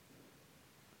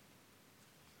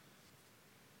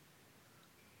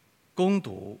恭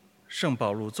读圣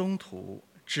保禄宗徒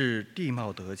致弟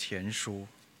茂德前书。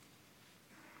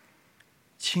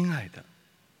亲爱的，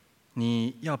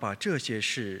你要把这些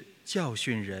事教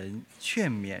训人、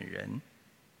劝勉人。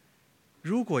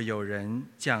如果有人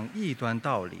讲异端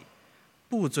道理，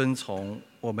不遵从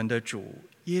我们的主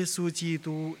耶稣基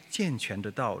督健全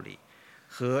的道理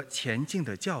和虔敬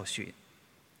的教训，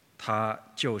他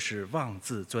就是妄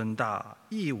自尊大、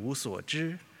一无所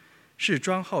知，是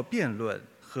专好辩论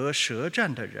和舌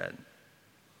战的人。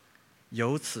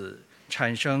由此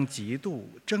产生嫉妒、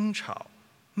争吵、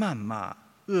谩骂、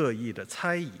恶意的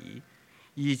猜疑，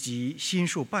以及心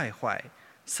术败坏、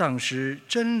丧失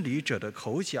真理者的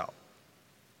口角。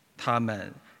他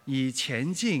们以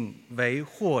虔敬为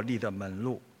获利的门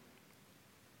路。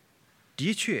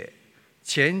的确，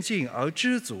虔敬而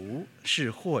知足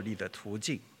是获利的途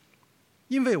径，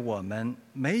因为我们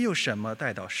没有什么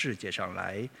带到世界上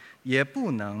来，也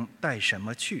不能带什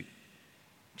么去。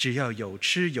只要有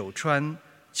吃有穿，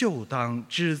就当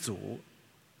知足。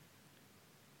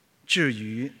至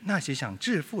于那些想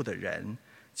致富的人，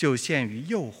就陷于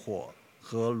诱惑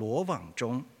和罗网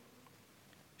中。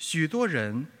许多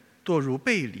人堕入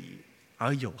悖理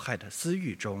而有害的私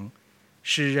欲中，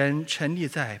使人沉溺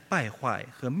在败坏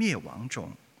和灭亡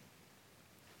中。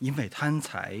因为贪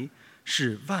财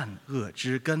是万恶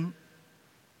之根，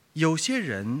有些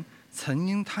人曾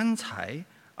因贪财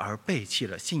而背弃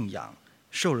了信仰，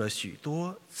受了许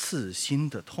多刺心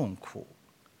的痛苦。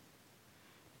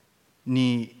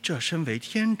你这身为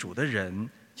天主的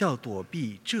人，要躲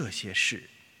避这些事，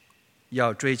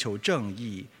要追求正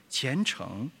义、虔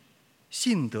诚、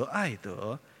信德、爱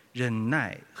德、忍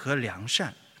耐和良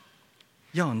善，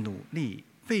要努力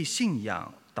为信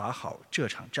仰打好这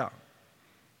场仗，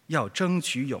要争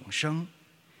取永生。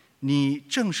你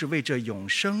正是为这永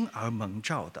生而蒙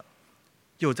召的，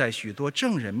又在许多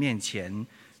证人面前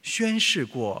宣示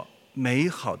过美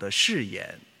好的誓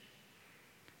言。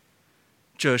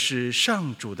这是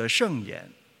上主的圣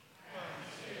言。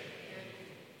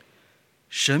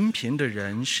神贫的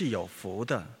人是有福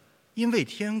的，因为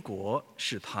天国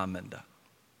是他们的。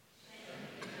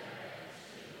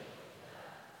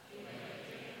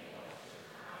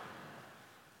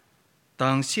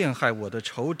当陷害我的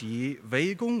仇敌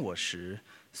围攻我时，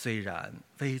虽然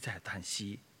危在旦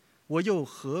夕，我又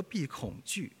何必恐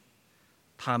惧？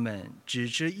他们只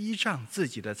知依仗自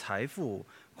己的财富，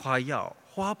夸耀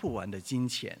花不完的金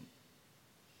钱。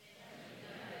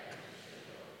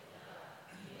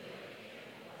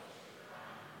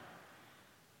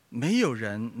没有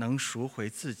人能赎回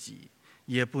自己，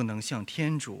也不能向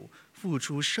天主付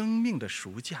出生命的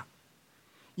赎价，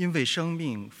因为生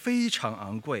命非常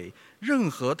昂贵，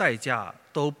任何代价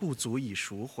都不足以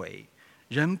赎回。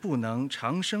人不能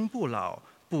长生不老，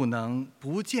不能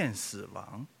不见死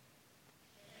亡。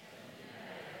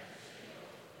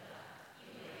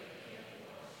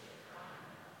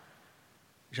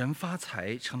人发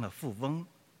财成了富翁，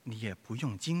你也不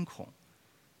用惊恐，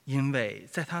因为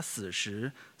在他死时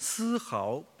丝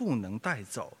毫不能带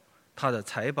走，他的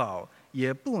财宝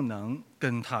也不能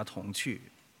跟他同去。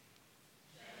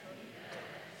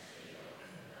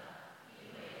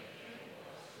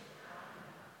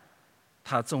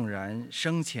他纵然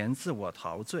生前自我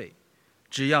陶醉，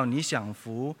只要你享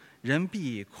福，人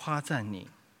必夸赞你，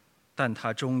但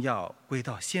他终要归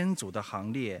到先祖的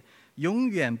行列，永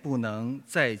远不能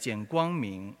再见光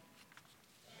明。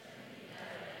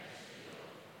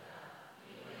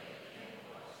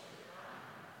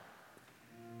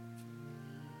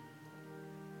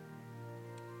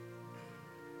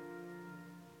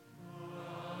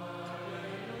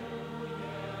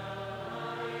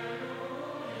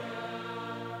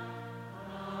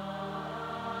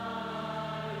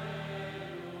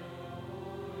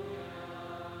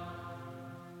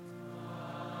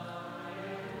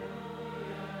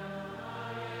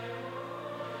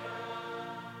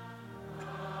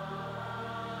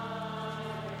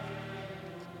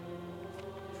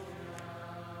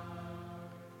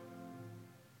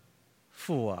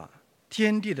父啊，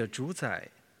天地的主宰，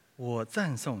我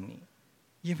赞颂你，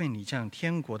因为你将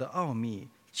天国的奥秘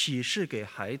启示给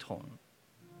孩童。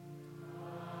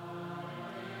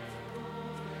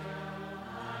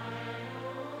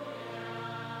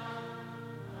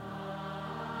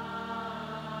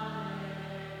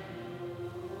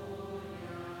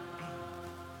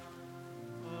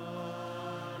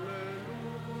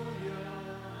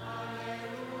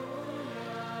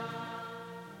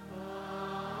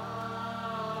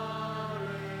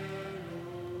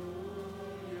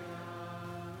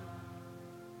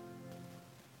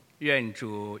愿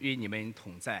主与你们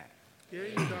同在。给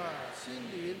你的心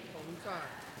灵同在。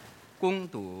恭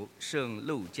读圣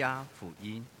路加福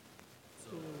音。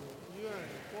主，愿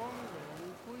光荣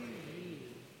归于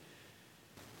你。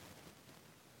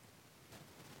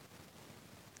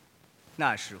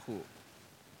那时候，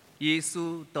耶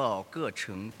稣到各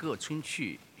城各村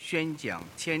去宣讲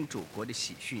天主国的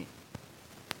喜讯。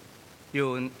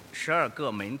有12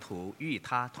个门徒与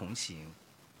他同行，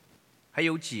还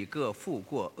有几个附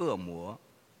过恶魔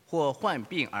或患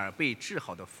病而被治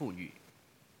好的妇女。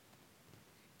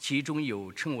其中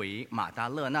有称为马达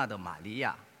勒纳的玛利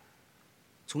亚，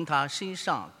从她身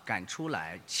上赶出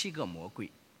来7个魔鬼；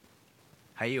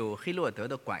还有黑洛德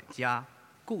的管家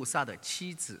顾撒的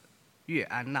妻子约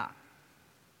安娜，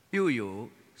又有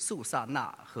素撒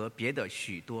纳和别的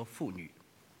许多妇女。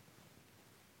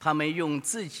他们用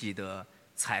自己的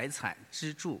财产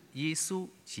资助耶稣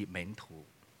及门徒。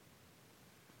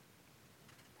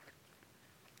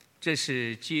这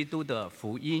是基督的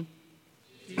福音。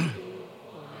基督